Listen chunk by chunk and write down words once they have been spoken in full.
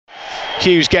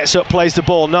Hughes gets up, plays the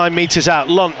ball 9 metres out.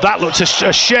 Lunt, that looked a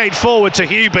shade forward to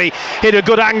Hubie. Hit a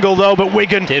good angle though, but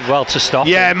Wigan did well to stop.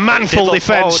 Yeah, manful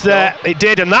defence there. It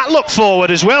did, and that looked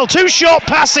forward as well. 2 short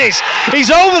passes.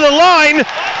 He's over the line.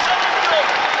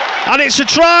 And it's a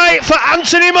try for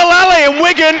Anthony Mullally, and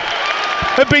Wigan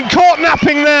have been caught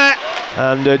napping there.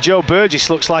 And Joe Burgess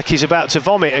looks like he's about to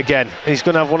vomit again. He's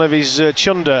going to have one of his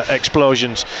chunder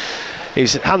explosions.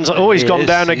 His hands always gone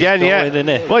down again,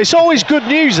 Well, it's always good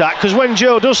news that, because when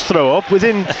Joe does throw up,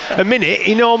 within a minute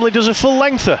he normally does a full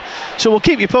lengther. So we'll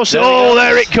keep you posted.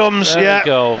 There it comes.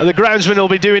 And the groundsman will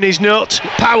be doing his nut.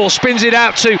 Powell spins it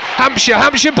out to Hampshire.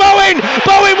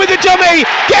 Bowen with the dummy,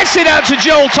 gets it out to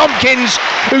Joel Tompkins,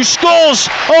 who scores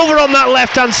over on that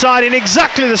left hand side in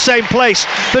exactly the same place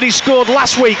that he scored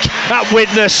last week at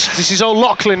Widnes. This is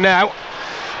O'Loughlin now.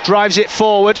 Drives it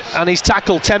forward, and he's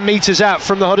tackled 10 metres out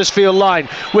from the Huddersfield line.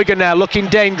 Wigan now looking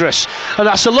dangerous, and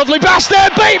that's a lovely pass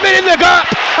there. Bateman in the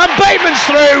gap, and Bateman's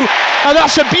through, and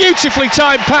that's a beautifully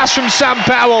timed pass from Sam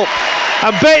Powell.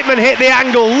 And Bateman hit the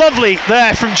angle, lovely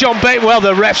there from John Bateman. Well,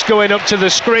 the ref's going up to the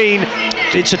screen.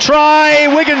 It's a try.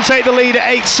 Wigan take the lead at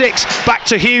 8-6. Back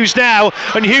to Hughes now,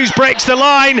 and Hughes breaks the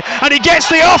line, and he gets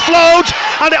the offload,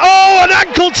 and an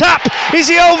ankle tap. Is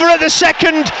he over at the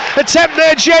second attempt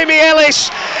there, Jamie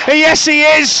Ellis? Yes, he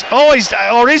is. Or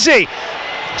is he?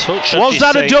 Was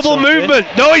that a double movement?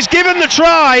 No, he's given the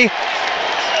try.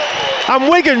 And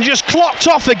Wigan just clocked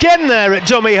off again there at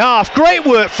dummy half. Great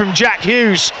work from Jack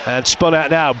Hughes. And spun out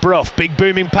now, Brough. Big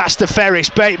booming pass to Ferris.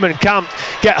 Bateman can't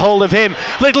get hold of him.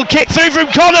 Little kick through from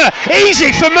Connor.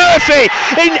 Easy for Murphy.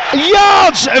 In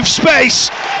yards of space.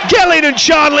 Gelling and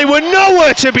Charnley were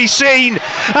nowhere to be seen.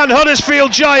 And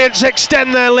Huddersfield Giants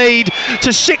extend their lead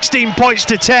to 16 points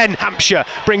to 10. Hampshire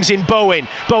brings in Bowen.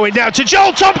 Bowen now to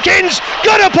Joel Tompkins.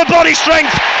 Good upper body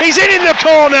strength. He's in the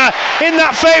corner in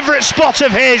that favourite spot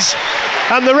of his.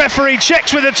 And the referee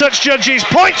checks with the touch judges,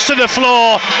 points to the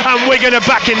floor, and Wigan are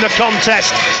back in the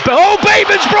contest. But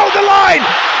Bateman's broke the line.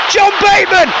 John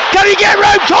Bateman, can he get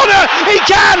round Connor? He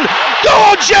can. Go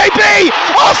on, JB.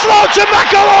 Offload to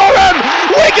McAlorum.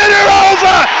 Wigan are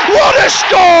over. What a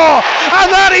score! And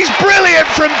that is brilliant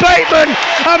from Bateman.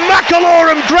 And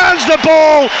McAlorum grounds the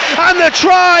ball, and the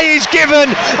try is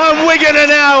given. And Wigan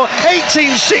are now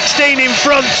 18-16 in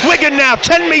front. Wigan now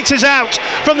 10 metres out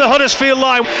from the Huddersfield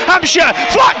line. Hampshire,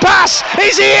 flat pass.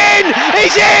 Is he in?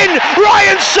 He's in.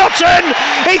 Ryan Sutton.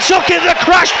 He took it, the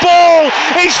crash ball.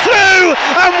 He's through,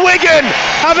 and Wigan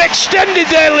have extended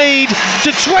their lead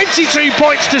to 22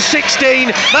 points to 16.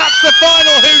 That's the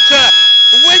final hooter.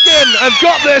 Wigan have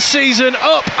got their season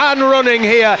up and running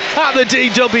here at the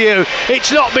DW.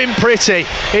 It's not been pretty.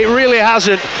 It really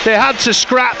hasn't. They had to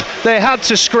scrap, they had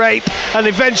to scrape, and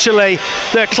eventually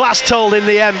their class told in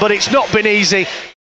the end, but it's not been easy.